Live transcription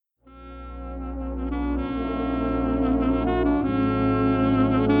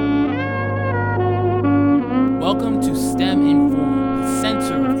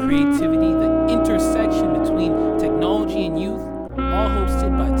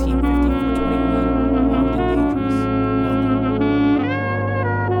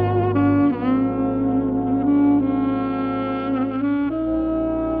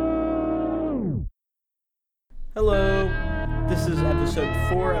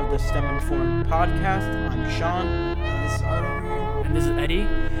of the STEM Informed podcast. I'm Sean. This is Art over here. And this is Eddie.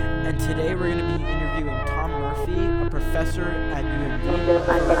 And today we're going to be interviewing Tom Murphy, a professor at UMD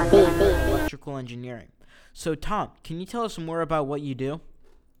for electrical engineering. So Tom, can you tell us more about what you do?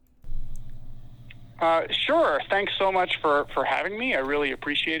 Sure. Thanks so much for having me. I really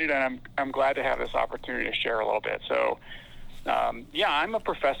appreciate it, and I'm glad to have this opportunity to share a little bit. So, I'm a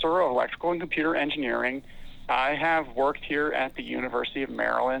professor of electrical and computer engineering. I have worked here at the University of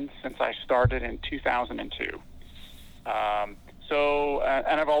Maryland since I started in 2002.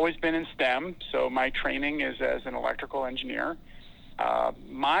 And I've always been in STEM, so my training is as an electrical engineer.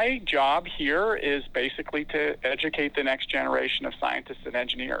 My job here is basically to educate the next generation of scientists and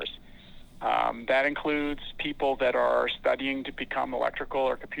engineers. That includes people that are studying to become electrical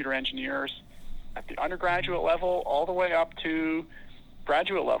or computer engineers at the undergraduate level all the way up to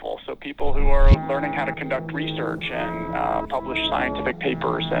graduate level. So people who are learning how to conduct research and publish scientific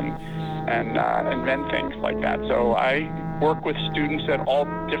papers and invent things like that. So I work with students at all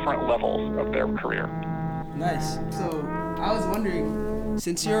different levels of their career. Nice. So I was wondering,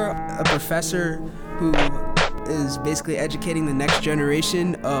 since you're a professor who is basically educating the next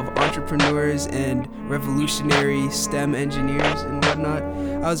generation of entrepreneurs and revolutionary STEM engineers and whatnot,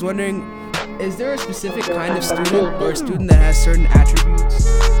 I was wondering, is there a specific kind of student or a student that has certain attributes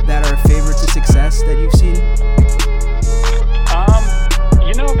that are a favorite to success that you've seen?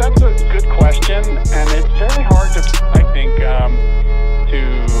 That's a good question, and it's very hard to, I think, to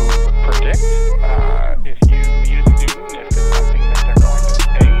predict if you meet a student, if it's something that they're going to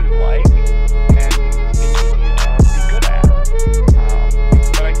stay like and be good at.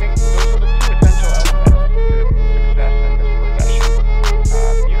 But I think those are the two essential elements to success in this profession.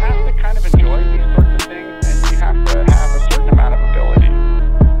 You have to kind of enjoy these sorts of things, and you have to have a certain amount of ability.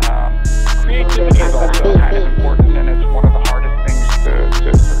 Creativity is also kind of important, and it's one of the hardest things to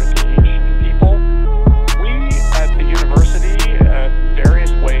sort of teach people. We at the university,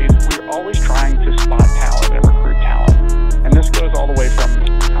 various ways, we're always trying to spot talent and recruit talent. And this goes all the way from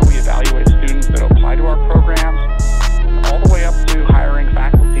how we evaluate students that apply to our programs, all the way up to hiring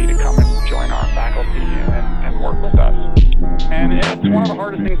faculty to come and join our faculty and work with us. And it's one of the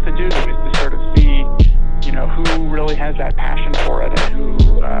hardest things to do is to sort of see, who really has that passion for it and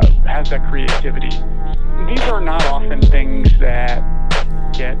who has that creativity. These are not often things that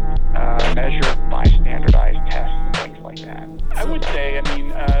get measured by standardized tests and things like that. I would say,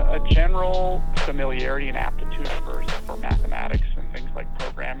 a general familiarity and aptitude for mathematics and things like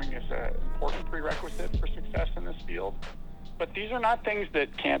programming is an important prerequisite for success in this field. But these are not things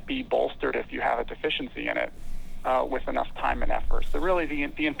that can't be bolstered if you have a deficiency in it with enough time and effort. So really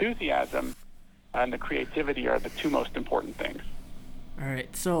the enthusiasm and the creativity are the two most important things. All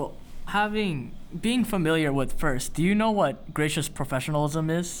right. So being familiar with FIRST, do you know what gracious professionalism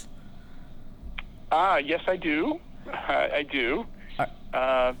is? Yes, I do. I do.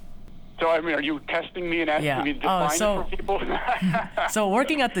 Are you testing me and asking me to define it for people? So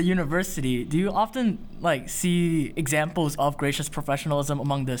working at the university, do you often see examples of gracious professionalism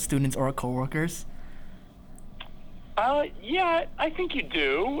among the students or coworkers? Yeah, I think you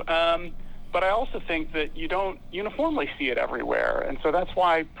do. But I also think that you don't uniformly see it everywhere. And so that's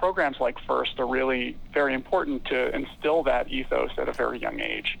why programs like FIRST are really very important to instill that ethos at a very young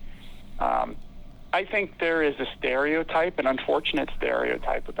age. I think there is a stereotype, an unfortunate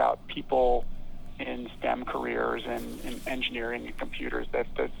stereotype about people in STEM careers and in engineering and computers that's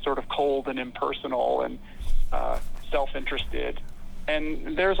sort of cold and impersonal and self-interested.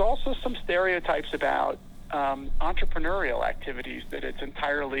 And there's also some stereotypes about entrepreneurial activities, that it's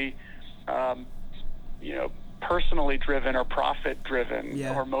entirely personally driven or profit driven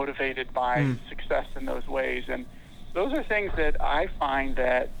or motivated by success in those ways. And those are things that I find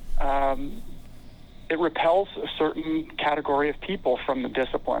that it repels a certain category of people from the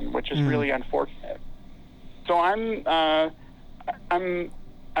discipline, which is really unfortunate. So I'm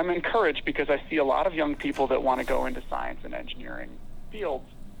encouraged because I see a lot of young people that want to go into science and engineering fields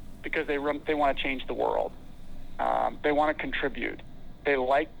because they want to change the world. They want to contribute. They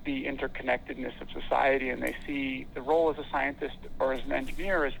like the interconnectedness of society, and they see the role as a scientist or as an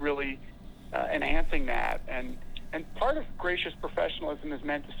engineer as really enhancing that. And part of gracious professionalism is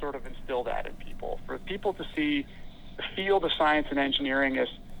meant to sort of instill that in people, for people to see the field of science and engineering as,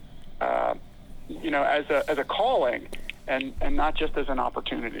 as a calling and not just as an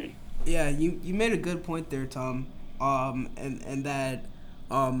opportunity. Yeah, you made a good point there, Tom, and that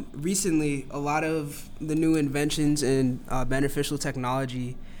recently a lot of the new inventions in beneficial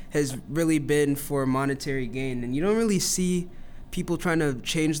technology has really been for monetary gain, and you don't really see people trying to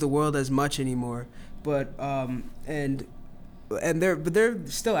change the world as much anymore. But and they're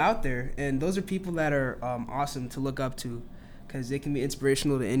still out there, and those are people that are awesome to look up to, because they can be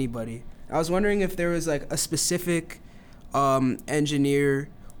inspirational to anybody. I was wondering if there was like a specific engineer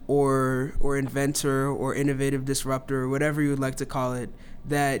or inventor or innovative disruptor or whatever you would like to call it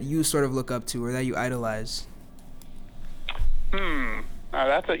that you sort of look up to or that you idolize.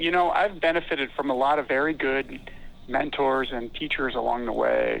 I've benefited from a lot of very good mentors and teachers along the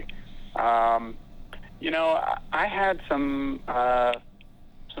way. I had some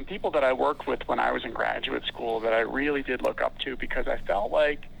people that I worked with when I was in graduate school that I really did look up to, because I felt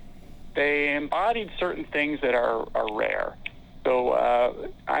like they embodied certain things that are rare. So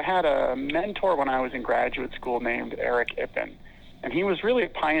I had a mentor when I was in graduate school named Eric Ippen, and he was really a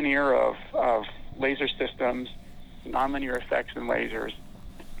pioneer of laser systems, nonlinear effects in lasers.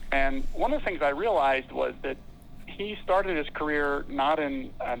 And one of the things I realized was that he started his career not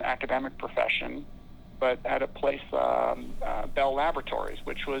in an academic profession, but at a place, Bell Laboratories,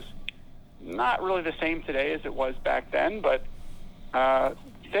 which was not really the same today as it was back then, but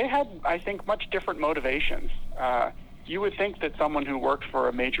they had, I think, much different motivations. You would think that someone who worked for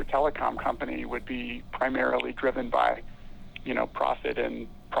a major telecom company would be primarily driven by, profit and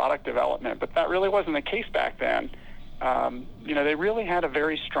product development, but that really wasn't the case back then. They really had a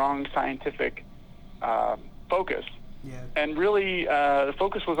very strong scientific focus. Yeah. And really, the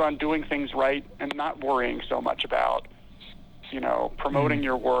focus was on doing things right and not worrying so much about, promoting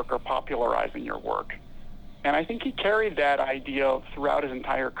your work or popularizing your work. And I think he carried that idea throughout his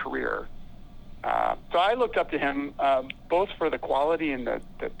entire career. So I looked up to him both for the quality and the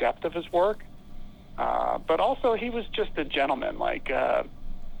depth of his work, but also he was just a gentleman.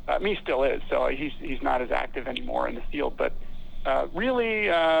 He still is. So he's not as active anymore in the field, but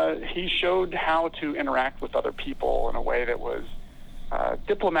really he showed how to interact with other people in a way that was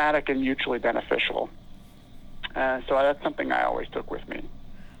diplomatic and mutually beneficial. So that's something I always took with me.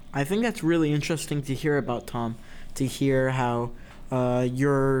 I think that's really interesting to hear about, Tom, to hear how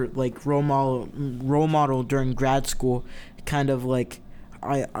your role model during grad school kind of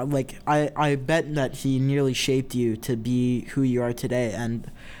I bet that he nearly shaped you to be who you are today. And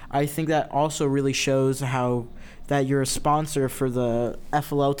I think that also really shows how that you're a sponsor for the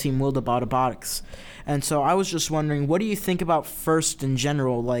FLL team Wildebot Robotics. And so I was just wondering, what do you think about FIRST in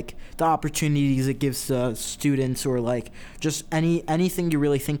general, the opportunities it gives to students, or just anything you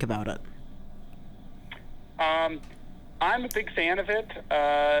really think about it? I'm a big fan of it.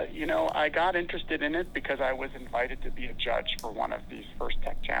 I got interested in it because I was invited to be a judge for one of these FIRST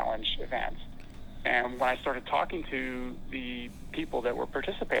Tech Challenge events. And when I started talking to the people that were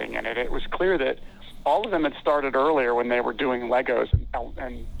participating in it, it was clear that all of them had started earlier when they were doing Legos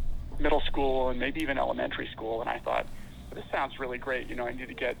in middle school and maybe even elementary school. And I thought, this sounds really great. I need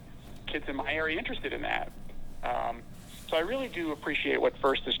to get kids in my area interested in that. So I really do appreciate what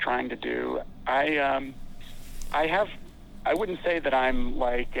FIRST is trying to do. I wouldn't say that I'm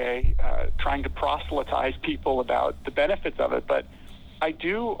trying to proselytize people about the benefits of it, but I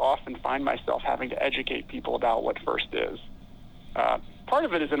do often find myself having to educate people about what FIRST is. Part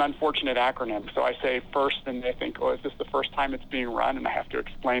of it is an unfortunate acronym. So I say FIRST and they think, is this the first time it's being run? And I have to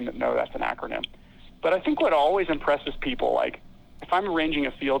explain that, no, that's an acronym. But I think what always impresses people, if I'm arranging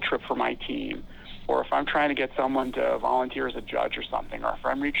a field trip for my team, or if I'm trying to get someone to volunteer as a judge or something, or if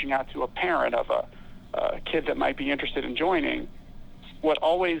I'm reaching out to a parent of a kid that might be interested in joining, what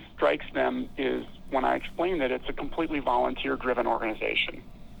always strikes them is when I explain that it's a completely volunteer-driven organization.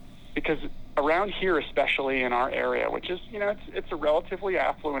 Because around here, especially in our area, which is, it's a relatively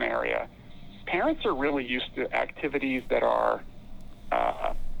affluent area, parents are really used to activities that are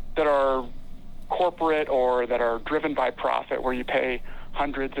corporate or that are driven by profit, where you pay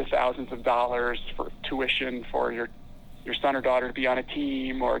hundreds of thousands of dollars for tuition for your son or daughter to be on a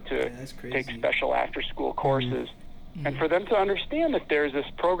team or to take special after-school courses. Mm-hmm. And for them to understand that there's this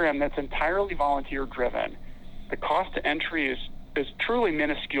program that's entirely volunteer-driven, the cost to entry is truly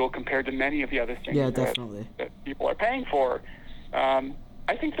minuscule compared to many of the other things that people are paying for.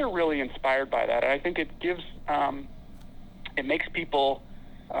 I think they're really inspired by that. And I think it gives, it makes people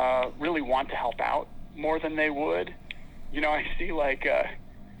really want to help out more than they would. I see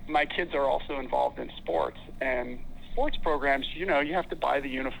my kids are also involved in sports, and sports programs, you have to buy the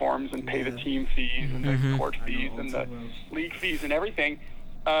uniforms and pay the team fees and the court fees and the league fees and everything.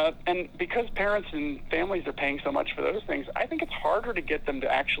 And because parents and families are paying so much for those things, I think it's harder to get them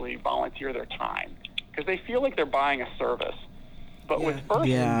to actually volunteer their time because they feel like they're buying a service. But with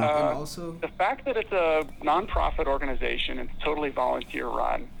FIRST, the fact that it's a nonprofit organization and it's totally volunteer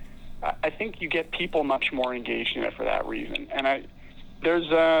run, I think you get people much more engaged in it for that reason. And there's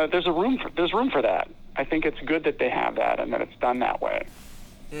room for that. I think it's good that they have that and that it's done that way.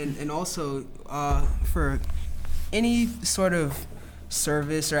 And also, for any sort of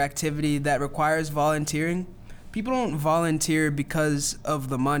service or activity that requires volunteering, people don't volunteer because of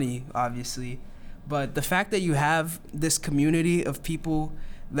the money, obviously, but the fact that you have this community of people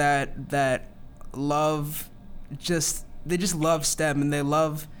that love they just love STEM, and they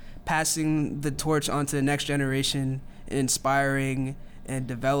love passing the torch on to the next generation, inspiring and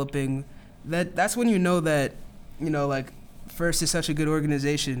developing. That's when you know that, like, FIRST is such a good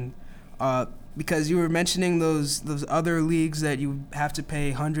organization, because you were mentioning those other leagues that you have to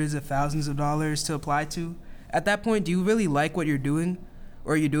pay hundreds of thousands of dollars to apply to. At that point, do you really like what you're doing,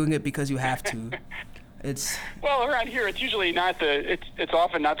 or are you doing it because you have to? Well, around here, it's usually not it's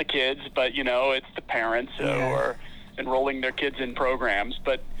often not the kids, but it's the parents who are enrolling their kids in programs.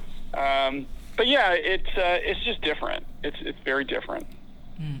 But yeah, it's just different. It's very different.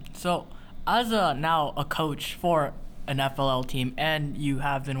 So, as now a coach for an FLL team, and you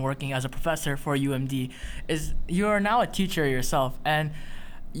have been working as a professor for UMD, you are now a teacher yourself, and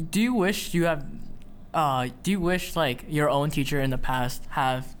do you wish like your own teacher in the past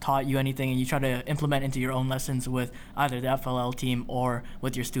have taught you anything and you try to implement into your own lessons with either the FLL team or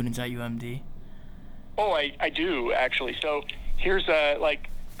with your students at UMD? Oh, I do, actually. So here's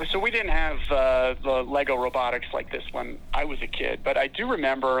so we didn't have the Lego robotics like this when I was a kid, but I do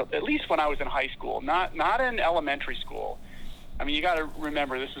remember, at least when I was in high school, not in elementary school. I mean, you got to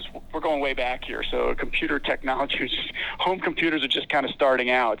remember, we're going way back here, so computer technology, home computers are just kind of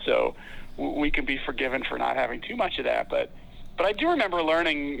starting out, so we can be forgiven for not having too much of that. But I do remember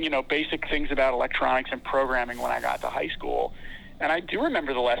learning, basic things about electronics and programming when I got to high school, and I do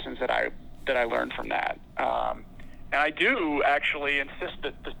remember the lessons that I learned from that. And I do actually insist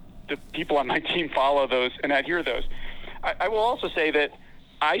that the people on my team follow those and adhere those. I will also say that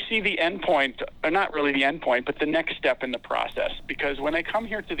I see the end point, or not really the end point, but the next step in the process. Because when they come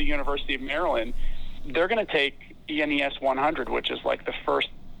here to the University of Maryland, they're going to take ENES 100, which is like the first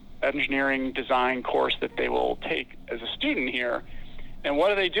engineering design course that they will take as a student here. And what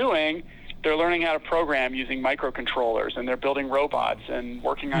are they doing? They're learning how to program using microcontrollers, and they're building robots and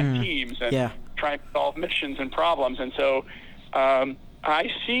working on teams and trying to solve missions and problems. And so I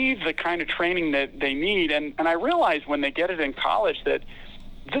see the kind of training that they need, and I realize when they get it in college that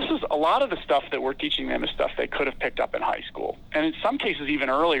this is a lot of the stuff that we're teaching them is stuff they could have picked up in high school, and in some cases even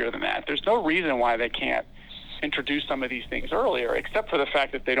earlier than that. There's no reason why they can't introduce some of these things earlier, except for the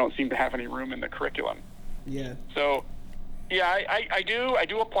fact that they don't seem to have any room in the curriculum. Yeah. So, yeah, I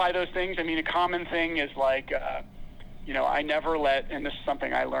do apply those things. I mean, a common thing is like, I never and this is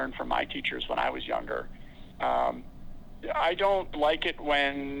something I learned from my teachers when I was younger. I don't like it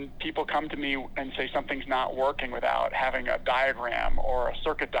when people come to me and say something's not working without having a diagram or a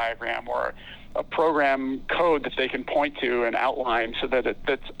circuit diagram or a program code that they can point to and outline so that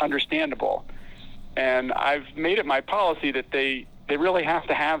that's understandable. And I've made it my policy that they really have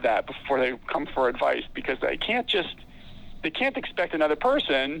to have that before they come for advice, because they can't expect another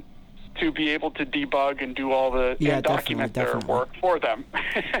person to be able to debug and do all the and document their work for them.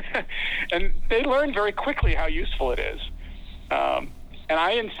 And they learn very quickly how useful it is. And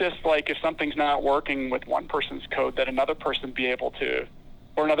I insist, like, if something's not working with one person's code, that another person be able to,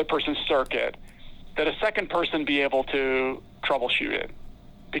 or another person's circuit, that a second person be able to troubleshoot it.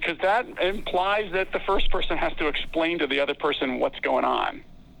 Because that implies that the first person has to explain to the other person what's going on.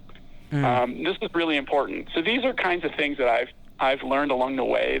 This is really important. So these are kinds of things that I've learned along the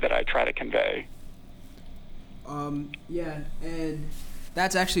way that I try to convey. Yeah, and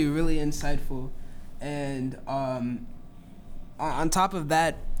that's actually really insightful. And on top of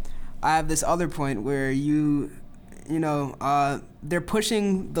that, I have this other point where they're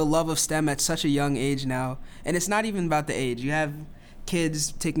pushing the love of STEM at such a young age now, and it's not even about the age. You have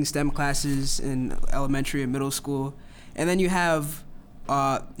kids taking STEM classes in elementary and middle school, and then you have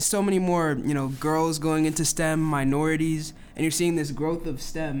so many more, girls going into STEM, minorities, and you're seeing this growth of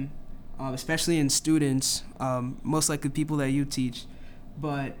STEM, especially in students, most likely people that you teach.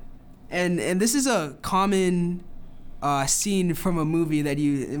 But and this is a common scene from a movie that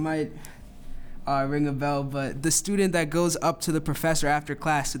it might ring a bell, but the student that goes up to the professor after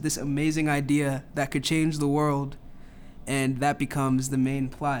class with this amazing idea that could change the world, and that becomes the main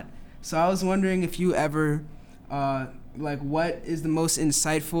plot. So I was wondering if you ever, what is the most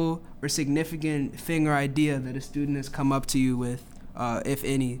insightful or significant thing or idea that a student has come up to you with, if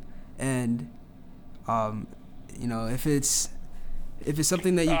any, and if it's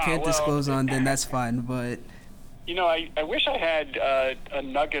something that you can't disclose on, then that's fine. But I wish I had a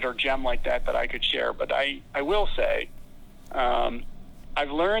nugget or gem like that I could share, but I will say,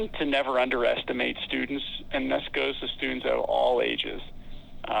 I've learned to never underestimate students, and this goes to students of all ages.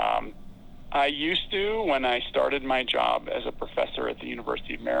 I used to, when I started my job as a professor at the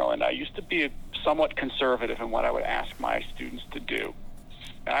University of Maryland, I used to be somewhat conservative in what I would ask my students to do.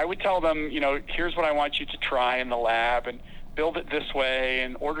 And I would tell them, here's what I want you to try in the lab, and build it this way,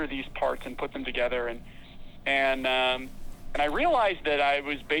 and order these parts and put them together. And I realized that I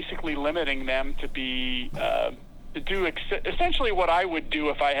was basically limiting them to do essentially what I would do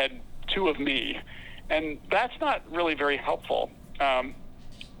if I had two of me. And that's not really very helpful.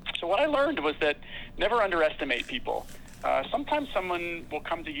 So what I learned was that never underestimate people. Sometimes someone will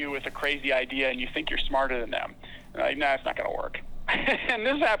come to you with a crazy idea and you think you're smarter than them. Nah, it's not going to work. And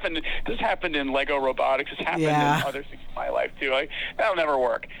this happened in Lego robotics. It's happened in other things in my life too. That'll never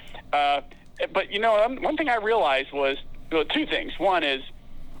work. But one thing I realized was, two things. One is,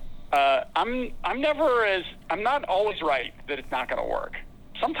 I'm not always right that it's not going to work.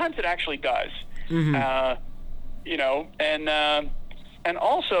 Sometimes it actually does. Mm-hmm. And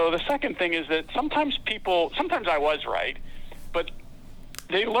also the second thing is that sometimes I was right, but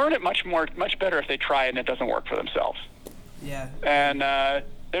they learn it much better if they try it and it doesn't work for themselves. Yeah. And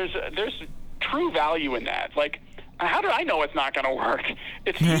there's true value in that. Like, how do I know it's not going to work?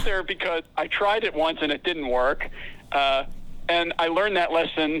 It's either because I tried it once and it didn't work, and I learned that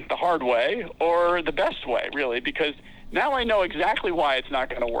lesson the hard way, or the best way, really, because now I know exactly why it's not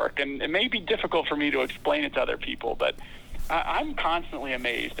going to work. And it may be difficult for me to explain it to other people, but I'm constantly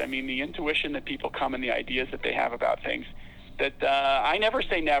amazed. I mean, the intuition that people come and the ideas that they have about things, that I never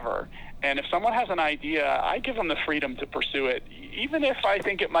say never. And if someone has an idea, I give them the freedom to pursue it, even if I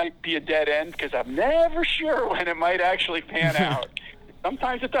think it might be a dead end, because I'm never sure when it might actually pan out.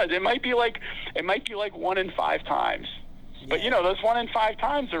 Sometimes it does. It might be like 1 in 5 times. But those 1 in 5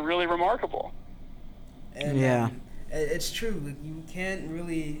 times are really remarkable. And, it's true. Like, you can't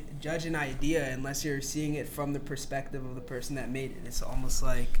really judge an idea unless you're seeing it from the perspective of the person that made it. It's almost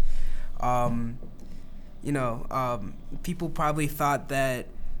like, people probably thought that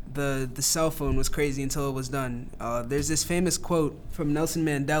the cell phone was crazy until it was done. There's this famous quote from Nelson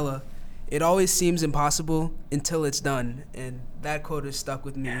Mandela: "It always seems impossible until it's done." And that quote has stuck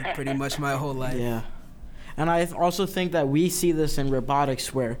with me pretty much my whole life. Yeah. And I also think that we see this in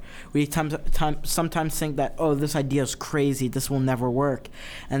robotics, where we sometimes think that, oh, this idea is crazy, this will never work.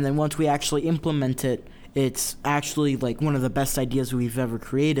 And then once we actually implement it, it's actually like one of the best ideas we've ever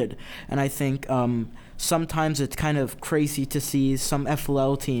created. And I think sometimes it's kind of crazy to see some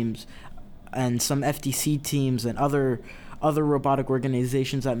FLL teams and some FTC teams and other robotic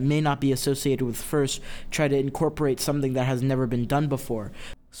organizations that may not be associated with FIRST try to incorporate something that has never been done before,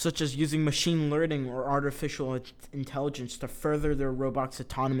 such as using machine learning or artificial intelligence to further their robots'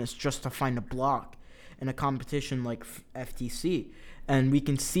 autonomous just to find a block in a competition like FTC. And we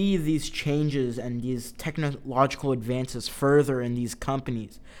can see these changes and these technological advances further in these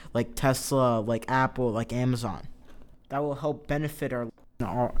companies like Tesla, like Apple, like Amazon. That will help benefit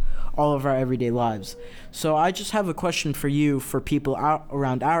all of our everyday lives. So I just have a question for you, for people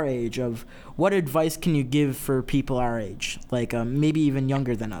around our age, of what advice can you give for people our age, like maybe even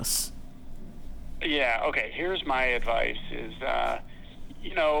younger than us? Yeah, okay, here's my advice is,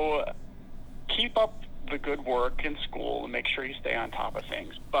 keep up the good work in school and make sure you stay on top of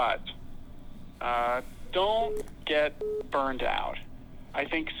things, but don't get burned out. I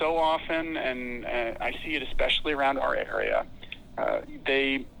think so often, and I see it especially around our area,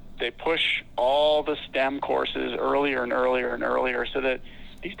 they push all the STEM courses earlier and earlier and earlier, so that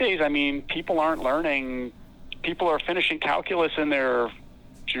these days, I mean, people are finishing calculus in their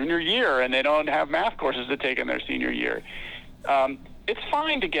junior year, and they don't have math courses to take in their senior year. It's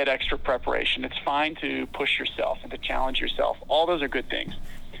fine to get extra preparation. It's fine to push yourself and to challenge yourself. All those are good things,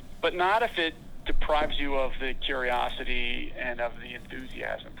 but not if it deprives you of the curiosity and of the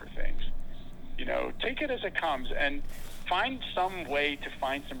enthusiasm for things. Take it as it comes, and find some way to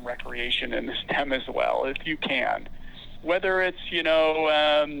find some recreation in the STEM as well, if you can. Whether it's,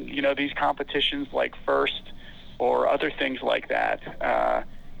 these competitions like FIRST or other things like that,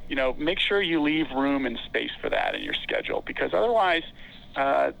 make sure you leave room and space for that in your schedule, because otherwise,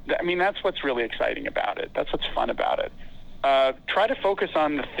 that's what's really exciting about it. That's what's fun about it. Try to focus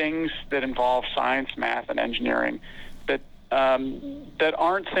on the things that involve science, math, and engineering that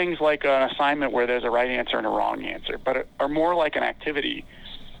aren't things like an assignment where there's a right answer and a wrong answer, but are more like an activity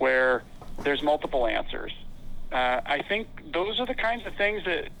where there's multiple answers. I think those are the kinds of things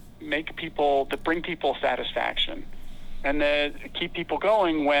that bring people satisfaction and that keep people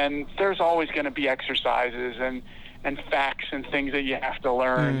going when there's always going to be exercises and facts and things that you have to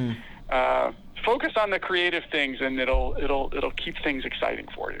learn focus on the creative things, and it'll keep things exciting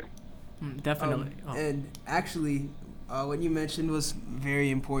for you. Definitely. And actually, what you mentioned was very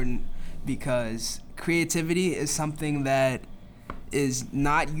important, because creativity is something that is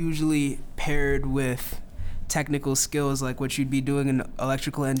not usually paired with technical skills like what you'd be doing in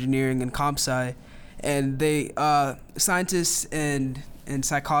electrical engineering and comp sci. And they scientists and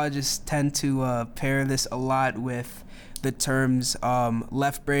psychologists tend to pair this a lot with the terms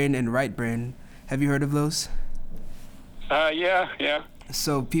left brain and right brain. Have you heard of those? Yeah.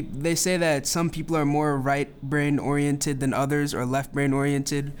 So they say that some people are more right brain oriented than others, or left brain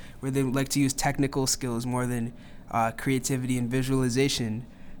oriented, where they like to use technical skills more than creativity and visualization.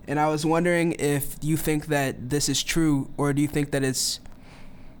 And I was wondering if you think that this is true, or do you think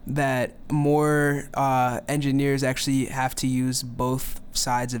that more engineers actually have to use both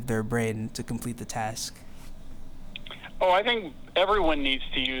sides of their brain to complete the task? Oh, I think everyone needs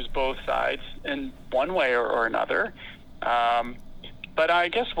to use both sides in one way or another. But I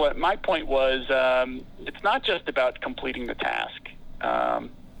guess what my point was, it's not just about completing the task.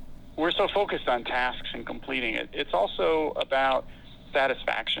 We're so focused on tasks and completing it. It's also about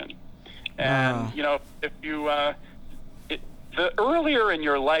satisfaction. And, if you, the earlier in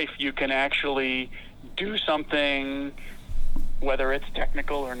your life you can actually do something, whether it's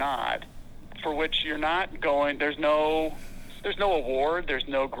technical or not, for which you're not going, there's no award, there's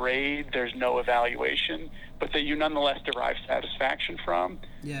no grade, there's no evaluation, but that you nonetheless derive satisfaction from.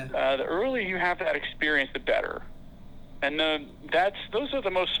 Yeah. The earlier you have that experience, the better. And those are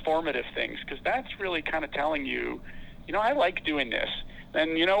the most formative things, because that's really kind of telling you, I like doing this.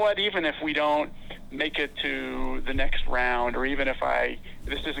 And you know what, even if we don't make it to the next round, or even if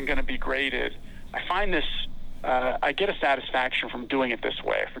this isn't going to be graded, I find this, I get a satisfaction from doing it this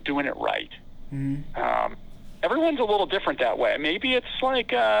way, for doing it right. Mm-hmm. Everyone's a little different that way. Maybe it's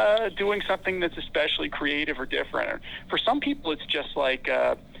like doing something that's especially creative or different. Or for some people, it's just like,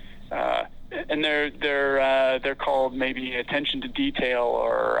 and they're called maybe attention to detail,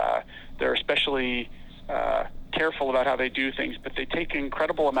 or they're especially careful about how they do things. But they take an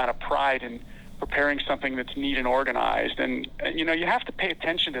incredible amount of pride in preparing something that's neat and organized. And you have to pay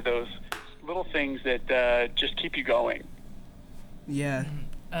attention to those little things that just keep you going. Yeah.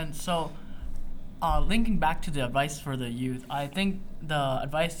 And so, linking back to the advice for the youth, I think the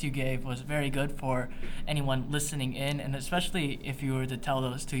advice you gave was very good for anyone listening in, and especially if you were to tell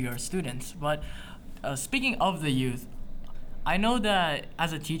those to your students. But speaking of the youth, I know that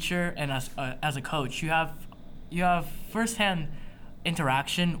as a teacher and as a coach, you have firsthand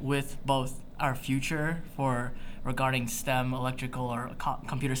interaction with both our future regarding STEM, electrical or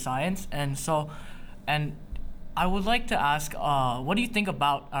computer science, and I would like to ask, what do you think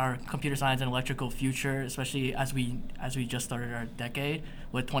about our computer science and electrical future, especially as we just started our decade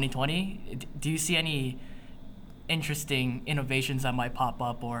with 2020? Do you see any interesting innovations that might pop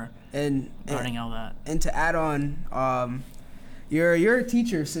up regarding all that? And to add on, you're a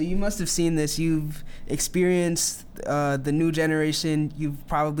teacher, so you must have seen this. You've experienced the new generation. You've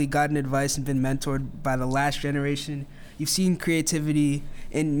probably gotten advice and been mentored by the last generation. You've seen creativity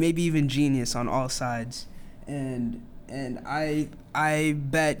and maybe even genius on all sides. And I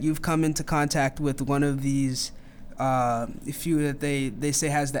bet you've come into contact with one of these few that they say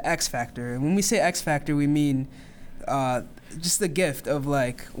has the X factor. And when we say X factor, we mean just the gift of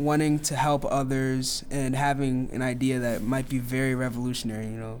like wanting to help others and having an idea that might be very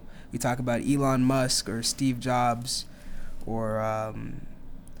revolutionary. We talk about Elon Musk or Steve Jobs, or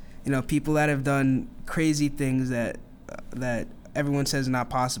people that have done crazy things that everyone says not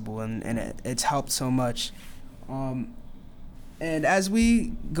possible, and it's helped so much. And as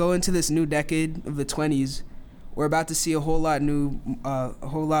we go into this new decade of the 20s, we're about to see a whole lot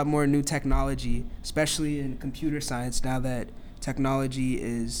more new technology, especially in computer science, now that technology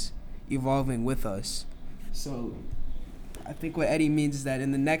is evolving with us. So I think what Eddie means is that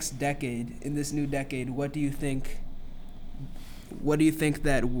in the next decade, in this new decade, what do you think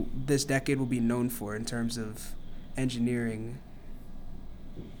that this decade will be known for in terms of engineering?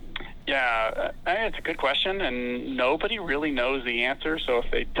 Yeah, it's a good question, and nobody really knows the answer. So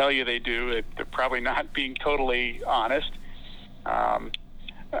if they tell you they do, they're probably not being totally honest. I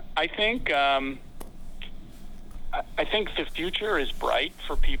think the future is bright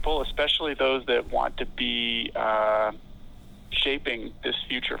for people, especially those that want to be shaping this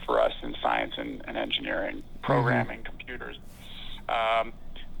future for us in science and engineering, programming, computers. But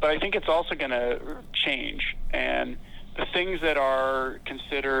I think it's also going to change, and the things that are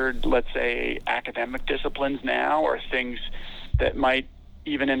considered, let's say, academic disciplines now are things that might,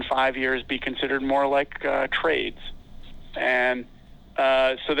 even in 5 years, be considered more like trades. And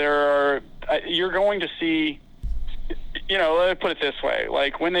So there are, you're going to see, let me put it this way.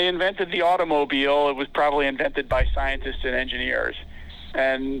 Like when they invented the automobile, it was probably invented by scientists and engineers.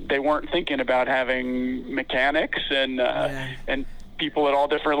 And they weren't thinking about having mechanics and people at all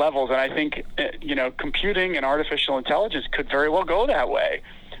different levels. And I think, computing and artificial intelligence could very well go that way,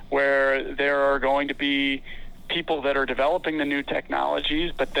 where there are going to be people that are developing the new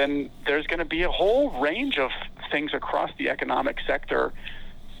technologies, but then there's going to be a whole range of things across the economic sector,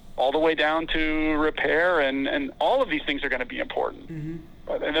 all the way down to repair, and all of these things are going to be important. Mm-hmm.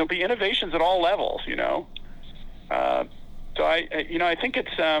 And there'll be innovations at all levels, So I think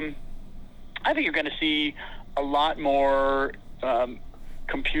it's, I think you're going to see a lot more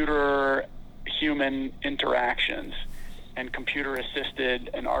computer-human interactions and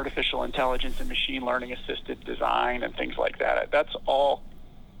computer-assisted and artificial intelligence and machine learning-assisted design and things like that. That's all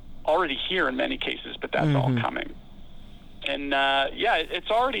already here in many cases, but that's all coming. And it's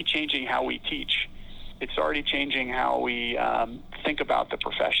already changing how we teach. It's already changing how we think about the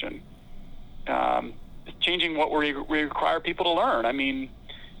profession. It's changing what we require people to learn. I mean,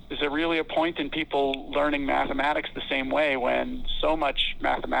 is there really a point in people learning mathematics the same way when so much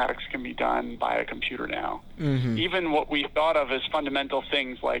mathematics can be done by a computer now? Mm-hmm. Even what we thought of as fundamental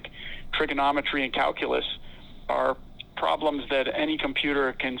things like trigonometry and calculus are problems that any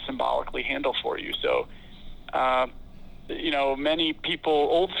computer can symbolically handle for you. So, many people,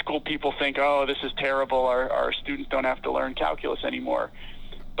 old school people think, oh, this is terrible. Our students don't have to learn calculus anymore.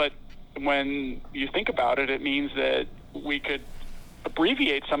 But when you think about it, it means that we could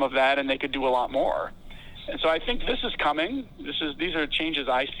abbreviate some of that and they could do a lot more. And so I think this is coming. These are changes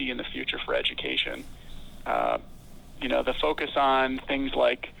I see in the future for education. The focus on things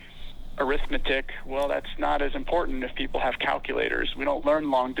like arithmetic, well, that's not as important if people have calculators. We don't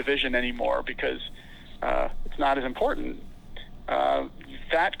learn long division anymore because it's not as important.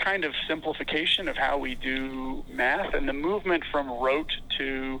 That kind of simplification of how we do math and the movement from rote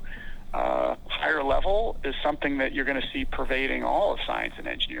to higher level is something that you're going to see pervading all of science and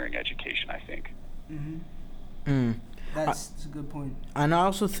engineering education, I think. Mm-hmm. That's a good point. And I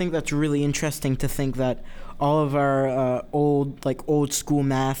also think that's really interesting to think that all of our old school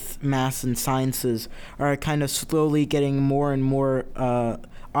maths and sciences are kind of slowly getting more and more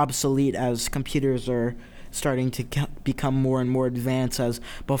obsolete as computers are starting to become more and more advanced. As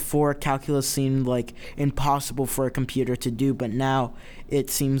before, calculus seemed like impossible for a computer to do, but now it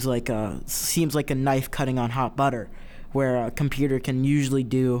seems like a knife cutting on hot butter, where a computer can usually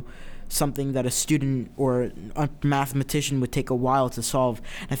do something that a student or a mathematician would take a while to solve.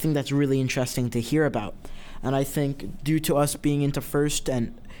 I think that's really interesting to hear about. And I think due to us being into FIRST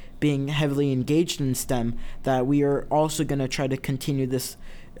and being heavily engaged in STEM, that we are also going to try to continue this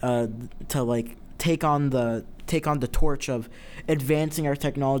to take on the torch of advancing our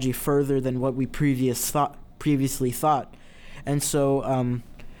technology further than what we previously thought. And so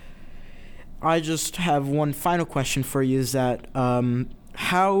I just have one final question for you, is that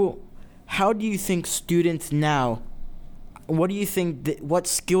how do you think students now, what do you think what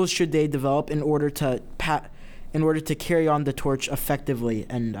skills should they develop in order to carry on the torch effectively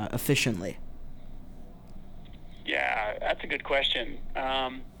and efficiently? Yeah, that's a good question.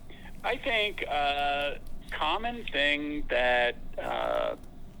 I think a common thing that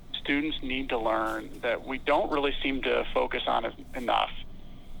students need to learn that we don't really seem to focus on enough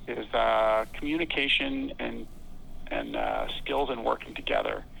is communication and skills in working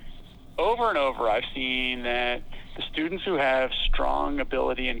together. Over and over, I've seen that the students who have strong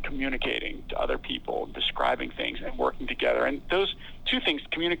ability in communicating to other people, describing things, and working together, and those two things,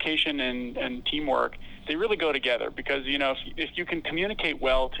 communication and teamwork, they really go together, because if you can communicate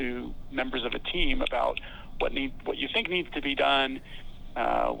well to members of a team about what you think needs to be done,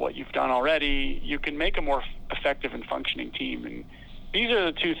 what you've done already, you can make a more effective and functioning team. And these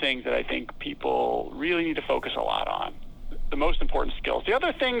are the two things that I think people really need to focus a lot on, the most important skills. The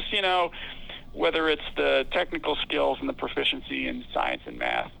other things, whether it's the technical skills and the proficiency in science and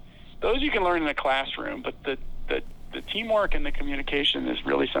math, those you can learn in a classroom, but the teamwork and the communication is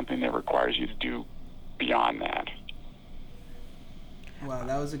really something that requires you to do beyond that. Wow,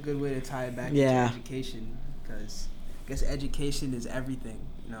 that was a good way to tie it back into education, because I guess education is everything.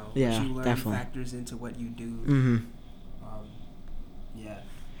 What you learn definitely factors into what you do. Mm-hmm.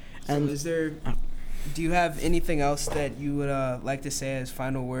 So do you have anything else that you would like to say as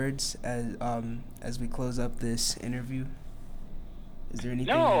final words as we close up this interview? Is there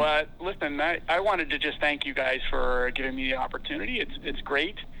anything? No, listen, I wanted to just thank you guys for giving me the opportunity. It's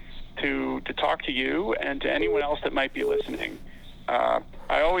great to talk to you and to anyone else that might be listening. I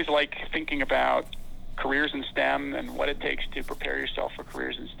always like thinking about careers in STEM and what it takes to prepare yourself for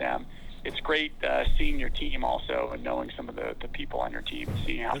careers in STEM. It's great seeing your team also and knowing some of the people on your team and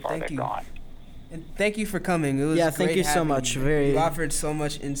seeing how far they've gone. And thank you for coming. It was Yeah, great thank you so having much. you. Very. You offered so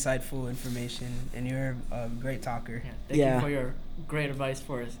much insightful information, and you're a great talker. Yeah, thank Yeah. you for your great advice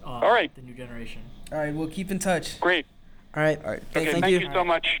for All right. the new generation. All right, we'll keep in touch. Great. All right. All right, Okay, Thank thank you. you so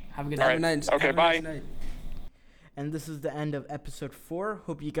much. Have a good All night. right. Nice. Okay, Have a nice bye. night. And this is the end of episode 4.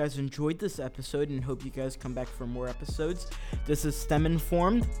 Hope you guys enjoyed this episode and hope you guys come back for more episodes. This is STEM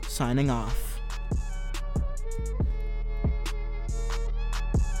Informed, signing off.